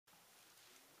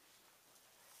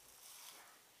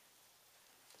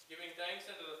thanks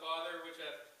unto the Father, which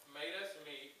hath made us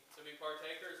meet, to be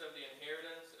partakers of the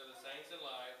inheritance of the saints in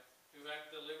light, who hath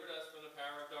delivered us from the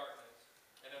power of darkness,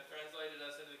 and hath translated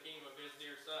us into the kingdom of his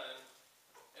dear Son,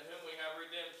 in whom we have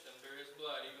redemption through his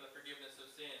blood, even the forgiveness of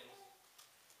sins.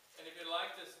 And if you'd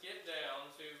like to skip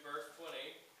down to verse 20,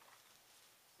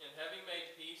 and having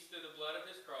made peace through the blood of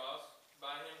his cross,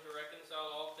 by him to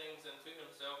reconcile all things unto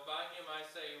himself, by him I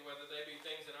say, whether they be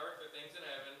things in earth or things in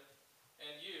heaven,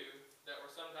 and you, that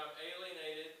were sometime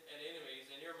alienated and enemies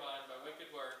in your mind by wicked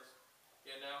works,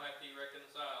 yet now hath he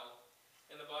reconciled,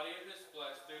 in the body of his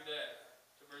flesh through death,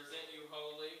 to present you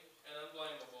holy and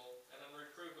unblameable and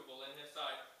unreprovable in his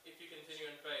sight, if you continue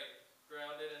in faith,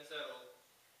 grounded and settled,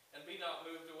 and be not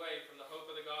moved away from the hope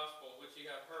of the gospel which ye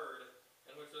have heard,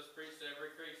 and which was preached to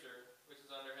every creature which is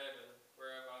under heaven,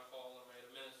 whereof I fall and made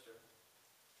a minister.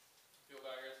 If you'll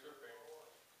bow your heads for prayer.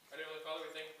 Our dear Heavenly Father,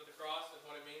 we thank you for the cross and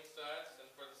what it means to us, and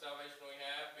for the salvation we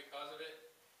have because of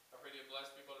it. I pray you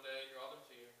bless people today, draw them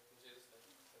to you. In Jesus' name.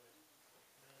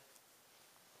 Amen.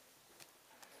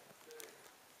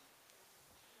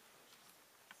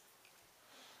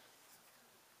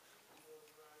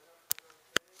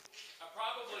 I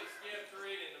probably skipped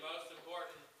reading the most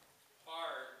important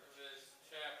part of this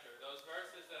chapter. Those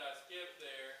verses that I skipped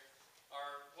there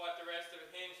are what the rest of it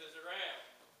hinges around.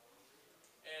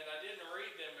 And I didn't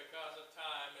read them because of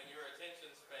time and your attention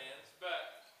spans,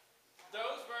 but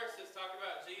those verses talk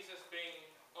about Jesus being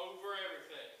over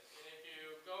everything. And if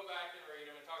you go back and read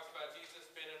them, it talks about Jesus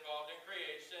being involved in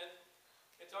creation.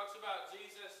 It talks about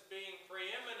Jesus being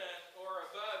preeminent or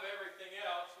above everything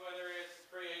else, whether it's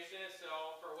creation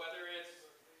itself or whether it's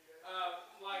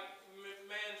like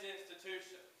man's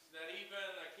institutions. That even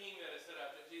a king that is set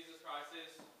up, that Jesus Christ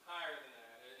is higher than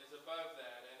that, is above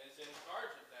that, and is in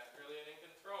charge of that, really, and in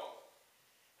control.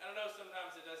 And I know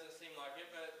sometimes it doesn't seem like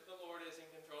it, but the Lord is in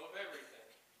control of everything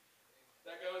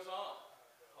that goes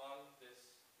on this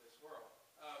world.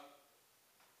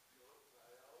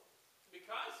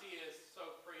 Because he is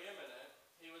so preeminent,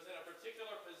 he was in a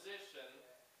particular position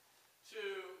to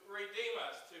redeem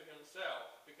us to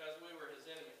himself, because we were his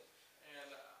enemies.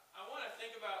 And I want to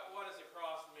think about what does the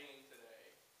cross mean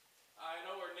today. I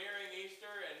know we're nearing Easter,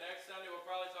 and next Sunday we'll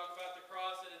probably talk about the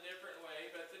cross in a different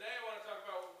way, but today I want to talk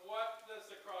about what does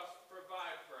the cross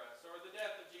provide for us, or the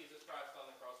death of Jesus Christ on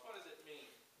the cross. What does it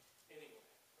mean anyway?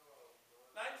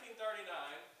 1939,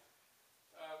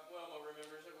 Wilma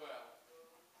remembers it well.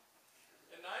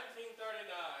 In 1939,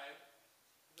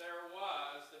 there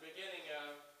was the beginning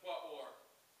of what war?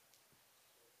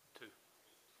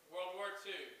 World War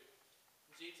II.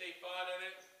 GT fought in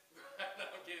it. No,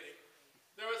 I'm kidding.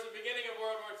 There was the beginning of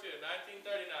World War II in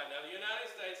 1939. Now, the United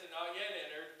States had not yet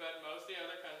entered, but most of the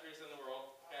other countries in the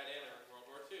world had entered World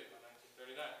War II by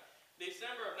 1939.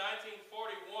 December of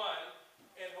 1941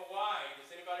 in Hawaii.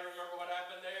 Does anybody remember what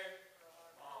happened there?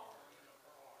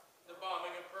 The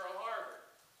bombing of Pearl Harbor.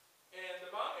 And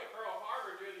the bombing of Pearl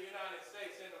Harbor drew the United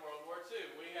States into World War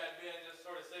II. We had been just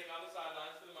sort of sitting on the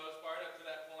sidelines for the most part up to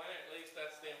that point. At least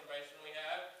that's the information we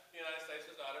have. The United States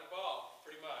was not involved,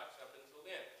 pretty much, up until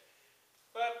then.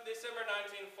 But December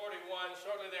 1941,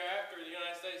 shortly thereafter, the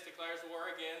United States declares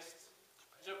war against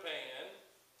Japan.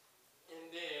 And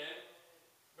then,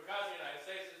 because the United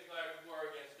States has declared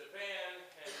war against Japan,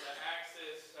 and the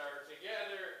Axis are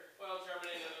together, well,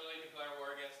 Germany and Italy declare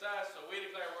war against us, so we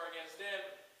declare war against them.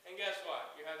 And guess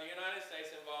what? You have the United States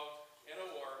involved in a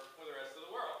war with the rest of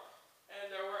the world.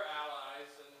 And there were allies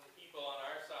and people on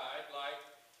our side, like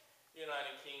the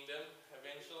United Kingdom,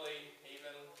 eventually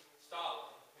even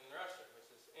Stalin in Russia,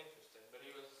 which is interesting, but he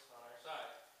was on our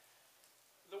side.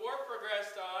 The war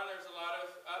progressed on. There's a lot of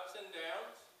ups and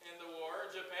downs in the war.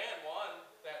 Japan won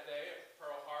that day at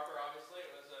Pearl Harbor, obviously.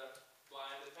 It was a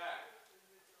blind attack.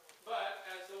 But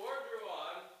as the war drew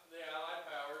on, the Allied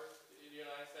powers, the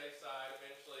United States side,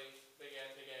 eventually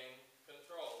began to gain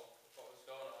control of what was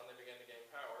going on. They began to gain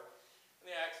power. And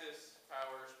the Axis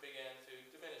powers began to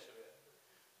diminish a bit.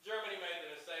 Germany made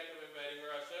the mistake of invading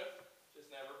Russia, which is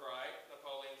never bright.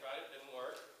 Napoleon tried it, didn't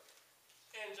work.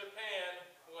 And Japan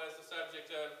was the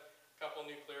subject of a couple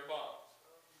nuclear bombs.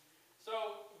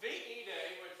 So VE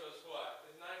Day, which was what?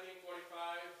 Is 1945,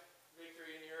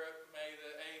 victory in Europe, May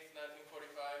the 8th,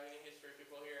 1945. Any history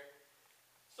people here?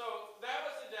 So that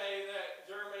was the day that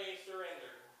Germany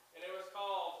surrendered. And it was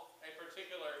called a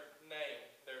particular name,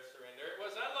 their surrender. It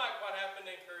was unlike what happened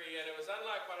in Korea, and it was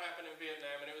unlike what happened in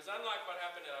Vietnam, and it was unlike what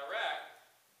happened in Iraq.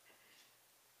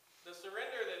 The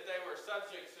surrender that they were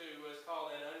subject to was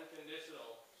called an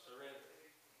unconditional surrender.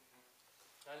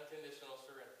 Unconditional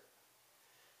surrender.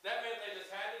 That meant they just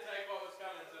had to take what was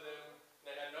coming to them.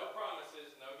 They had no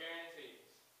promises, no guarantees.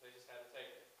 They just had to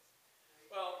take it.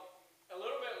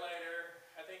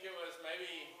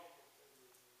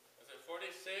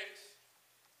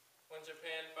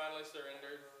 unconditionally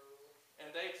surrendered,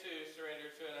 and they too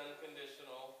surrendered to an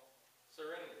unconditional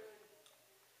surrender.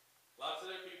 Lots of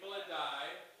their people had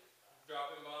died,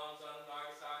 dropping bombs on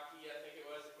Nagasaki, I think it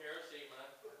was,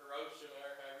 Hiroshima, or Hiroshima,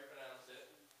 or however you pronounce it.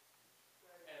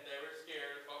 And they were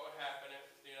scared of what would happen if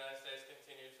the United States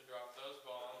continued to drop those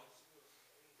bombs.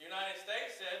 The United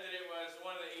States said that it was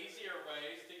one of the easier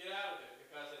ways to get out of it,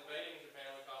 because invading Japan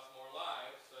would cost more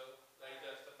lives, so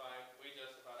we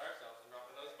justified ourselves in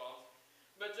dropping those bombs.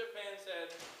 But Japan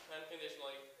said,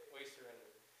 unconditionally, we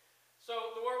surrendered.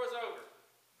 So the war was over.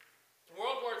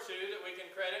 World War II, that we can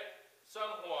credit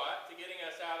somewhat to getting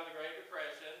us out of the Great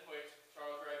Depression, which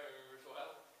Charles Ray remembers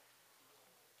well.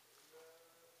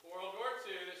 World War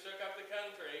II that shook up the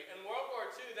country, and World War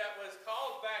II that was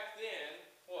called back then,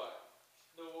 what?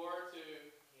 The war to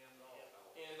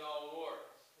end all wars.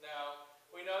 Now,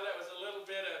 we know that was a little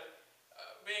bit of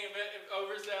being a bit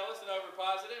overzealous and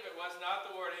overpositive. It was not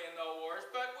the war to end all wars,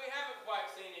 but we haven't quite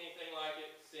seen anything like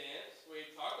it since. We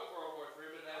talked about World War III,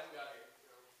 but it hasn't got here.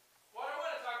 What I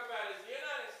want to talk about is the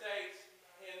United States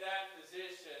in that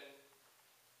position.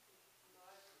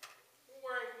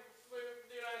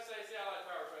 The United States, the Allied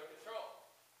powers were in control.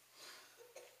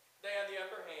 They had the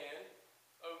upper hand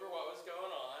over what was going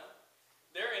on.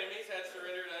 Their enemies had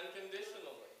surrendered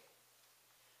unconditionally.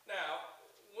 Now,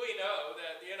 we know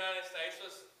that the United States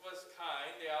was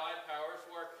kind, the Allied powers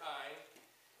were kind,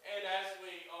 and as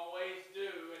we always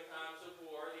do in times of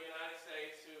war, the United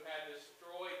States, who had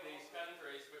destroyed these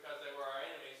countries because they were our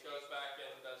enemies, goes back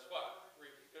and does what?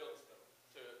 Rebuilds them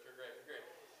to a great degree.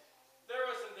 There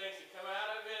were some things that come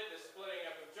out of it, the splitting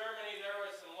up of Germany. There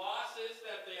were some losses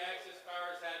that the Axis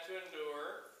powers had to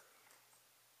endure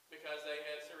because they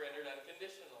had surrendered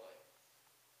unconditionally.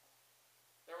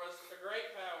 There was a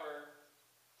great power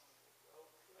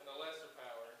and a lesser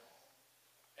power,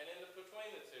 and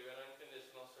between the two, an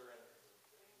unconditional surrender.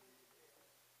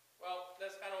 Well,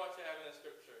 that's kind of what you have in the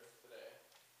scripture today.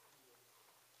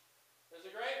 There's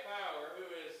a great power. Who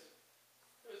is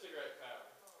the great power?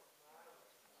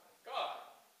 God.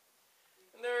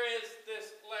 And there is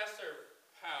this lesser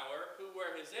power, who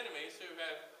were his enemies, who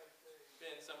have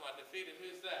been somewhat defeated.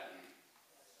 Who's that?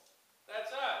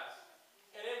 That's us.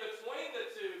 And in between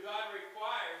the two, God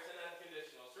requires an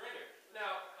unconditional surrender.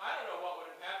 Now, I don't know what would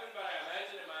have happened, but I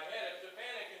imagine in my head, if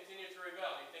Japan had continued to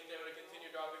rebel, do you think they would have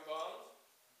continued dropping bombs?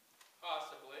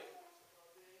 Possibly.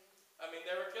 I mean,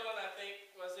 they were killing, I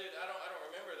think, I don't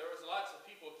remember, there was lots of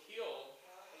people killed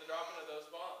in the dropping of those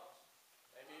bombs.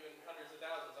 Maybe even hundreds of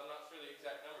thousands, I'm not sure the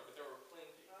exact number, but there were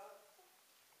plenty.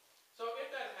 So if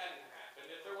that hadn't happened,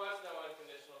 if there was no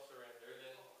unconditional surrender,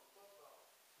 then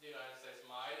the United States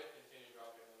might have continued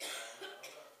dropping those bombs, I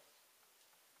don't know.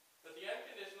 But the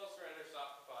unconditional surrender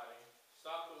stopped the fighting,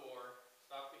 stopped the war,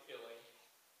 stopped the killing,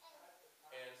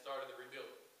 and started the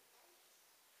rebuilding.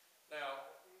 Now,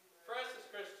 for us as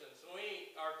Christians, when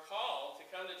we are called to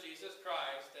come to Jesus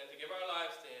Christ and to give our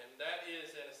lives to him, that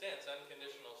is, in a sense,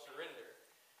 unconditional surrender.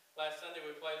 Last Sunday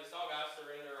we played the song, I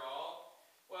Surrender All.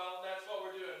 Well, that's what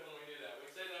we're doing when we do that. We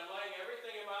say that I'm laying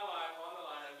everything in my life on the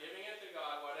line. I'm giving it to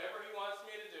God. Whatever he wants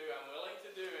me to do, I'm willing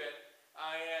to do it.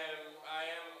 I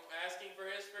am asking for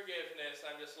his forgiveness.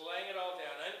 I'm just laying it all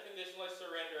down, unconditionally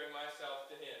surrendering myself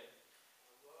to him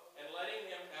and letting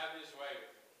him have his way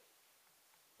with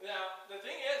me. Now, the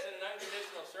thing is, in an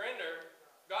unconditional surrender,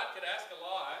 God could ask a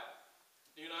lot.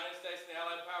 The United States and the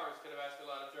Allied powers could have asked a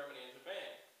lot of Germany and Japan.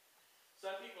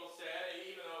 Some people said,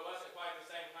 even though it wasn't quite the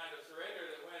same kind of surrender,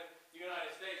 that when the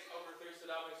United States overthrew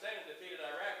Saddam Hussein and defeated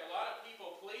Iraq, a lot of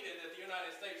people pleaded that the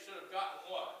United States should have gotten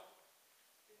what?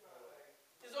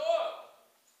 His oil.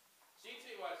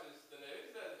 GT watches the news,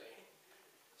 doesn't he?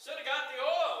 Should have got the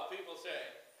oil, people say.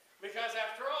 Because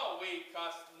after all, we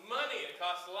cost money, it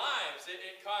costs lives,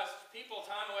 it costs people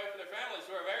time away from their families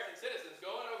who are American citizens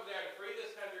going over there to free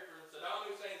this country from Saddam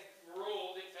Hussein's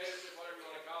rule, dictatorship, whatever you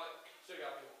want to call it. Should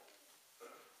have got the oil.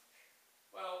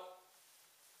 Well,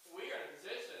 we are in a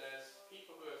position as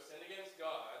people who have sinned against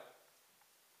God,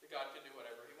 that God can do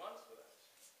whatever he wants with us.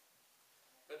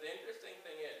 But the interesting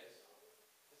thing is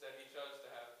that he chose to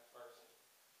have mercy.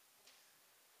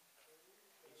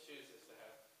 He chooses to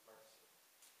have mercy.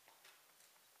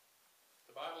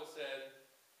 The Bible said,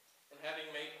 and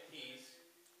having made peace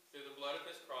through the blood of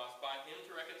his cross, by him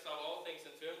to reconcile all things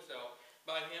unto himself,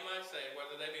 by him I say,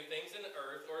 whether they be things in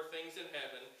earth or things in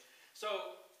heaven.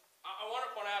 So, I want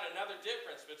to point out another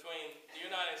difference between the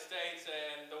United States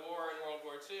and the war in World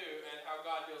War II and how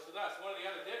God deals with us. One of the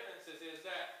other differences is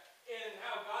that in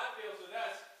how God deals with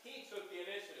us, he took the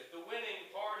initiative. The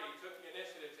winning party took the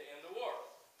initiative to end the war.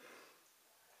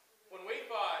 When we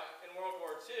fought in World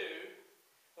War II,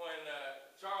 when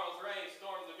Charles Ray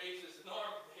stormed the beaches of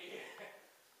Normandy,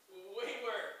 we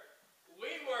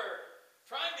were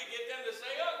trying to get them to say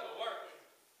uncle, weren't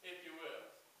we? If you will.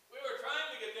 We were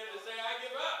trying to get them to say, I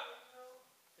give up.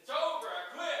 It's over,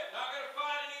 I quit, not going to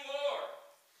fight anymore.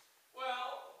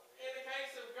 Well, in the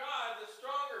case of God, the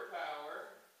stronger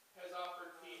power has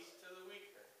offered peace to the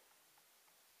weaker.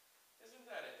 Isn't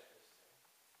that interesting?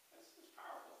 This is a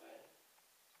powerful thing.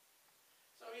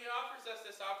 So he offers us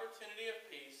this opportunity of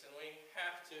peace, and we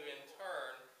have to, in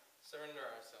turn, surrender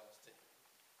ourselves to him.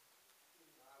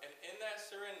 And in that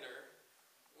surrender,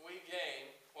 we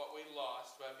gain what we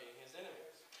lost by being his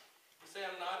enemies. You say,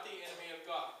 I'm not the enemy of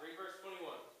God. Read verse 21.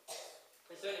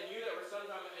 He said, and you that were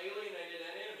sometime alienated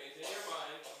and enemies in your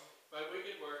mind by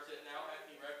wicked works, that now hath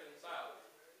he reconciled.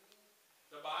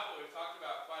 The Bible we've talked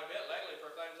about quite a bit lately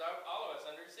proclaims all of us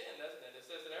under sin, doesn't it? It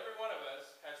says that every one of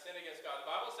us have sinned against God. The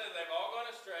Bible says they've all gone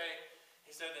astray.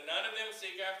 He said that none of them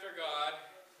seek after God.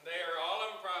 They are all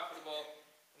unprofitable,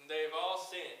 and they've all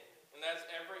sinned. And that's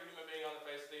every human being on the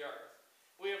face of the earth.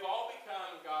 We have all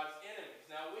become God's enemies.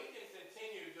 Now, we can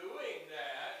continue doing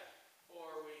that,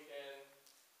 or we can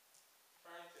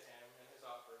turn to him and his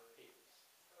offer of peace.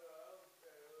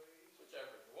 It's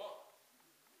whichever you want.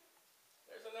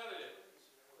 There's another difference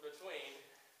between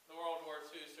the World War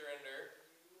II surrender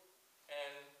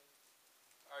and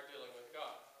our dealing with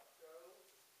God.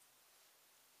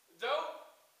 Though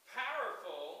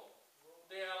powerful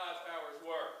the Allied powers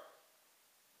were,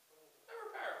 they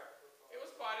were powerful. It was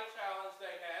quite a challenge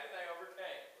they had, and they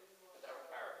overcame. But they were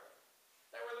powerful.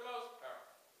 They were the most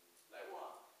powerful. They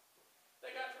won.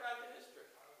 They got to write the history.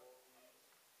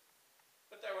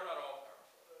 But they were not all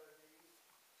powerful.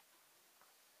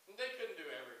 They couldn't do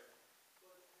everything.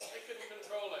 They couldn't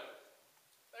control everything.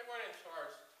 They weren't in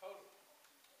charge totally.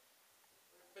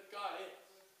 But God is.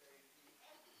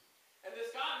 And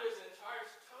this God who is in charge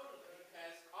totally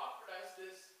has offered us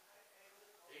this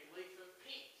big leaf of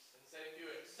peace and said, if you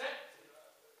accept it,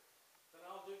 then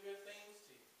I'll do good things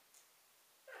to you.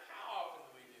 Now, how often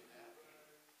do we do that?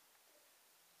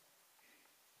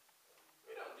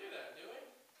 We don't do that, do we?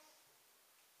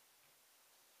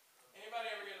 Anybody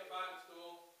ever get in a fight in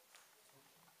school?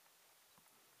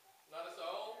 Not a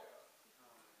soul?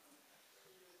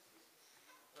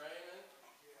 Raymond?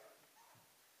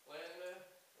 Linda?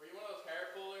 Were you one of those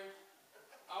hair pullers?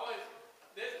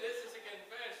 This is a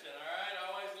confession, all right? I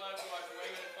always loved to watch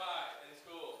women fight in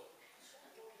school.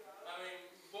 I mean,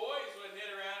 boys would hit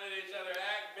around at each other,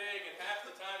 act big, and half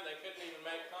the time they couldn't even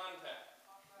make contact.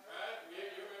 Right? You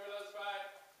remember those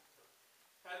fights?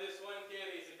 Had this one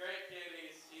kid, he's a great kid,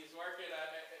 he's working,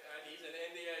 he's in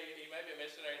India, he may be a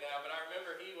missionary now, but I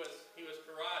remember he was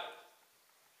karate.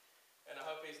 And I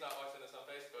hope he's not watching this on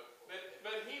Facebook.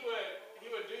 But he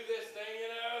would do this thing, you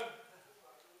know,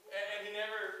 and he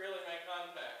never really made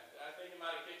contact. I think he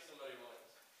might have kicked somebody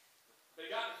once. But he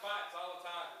got in fights all the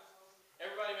time.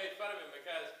 Everybody made fun of him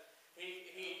because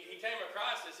he came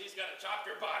across as he's going to chop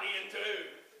your body in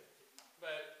two.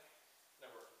 But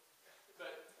never.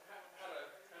 But how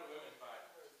do women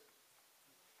fight?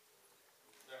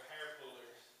 They're hair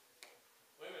pullers.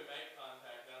 Women make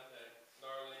contact, don't they?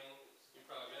 Darlene, you've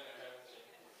probably been there, haven't you?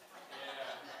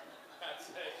 Yeah, I'd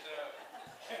say so.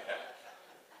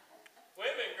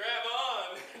 Women grab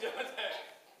on, don't they?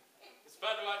 It's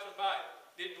fun to watch them fight.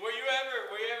 Were you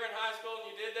ever in high school and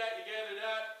you did that? You gathered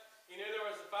up. You knew there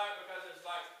was a fight because there's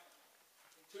like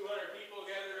 200 people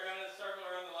gathered around in a circle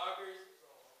around the lockers.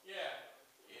 Yeah,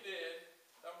 you did.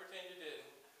 Don't pretend you didn't.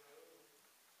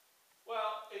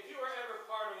 Well, if you were ever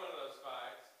part of one of those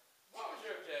fights, what was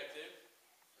your objective?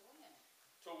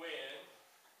 To win.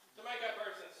 To make that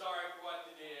person sorry for what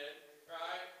they did,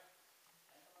 right?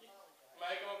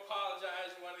 Make them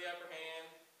apologize, you wanted the upper hand.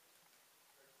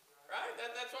 Right?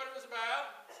 That's what it was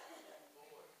about.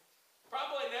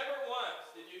 Probably never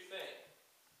once did you think,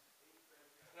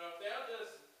 if they'll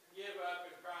just give up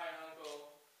and cry,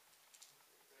 uncle,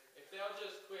 if they'll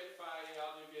just quit fighting,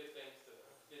 I'll do good things to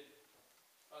them. Did you?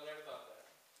 I never thought that.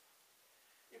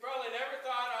 You probably never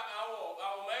thought, I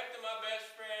will make them my best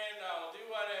friend, I will do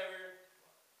whatever.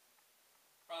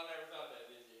 Probably never thought that,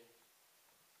 did you?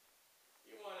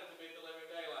 You wanted to beat the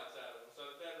living daylights out of them so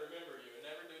that they'd remember you and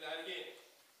never do that again.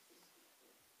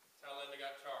 That's how Linda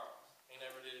got Charles. He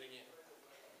never did it again.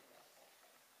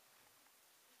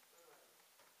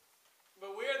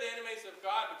 But we're the enemies of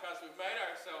God because we've made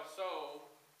ourselves so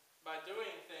by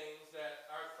doing things that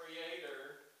our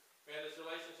Creator, we had this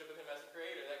relationship with Him as a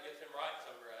Creator that gives Him rights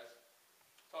over us,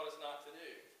 told us not to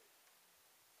do.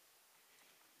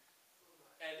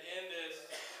 And in this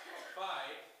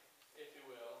fight, if you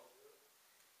will,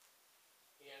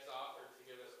 He has offered to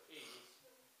give us peace.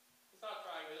 He's not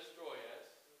trying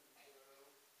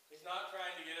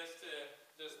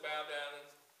bow down and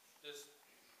just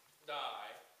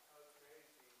die.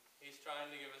 He's trying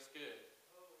to give us good.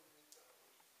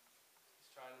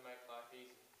 He's trying to make life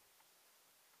easy.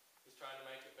 He's trying to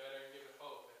make it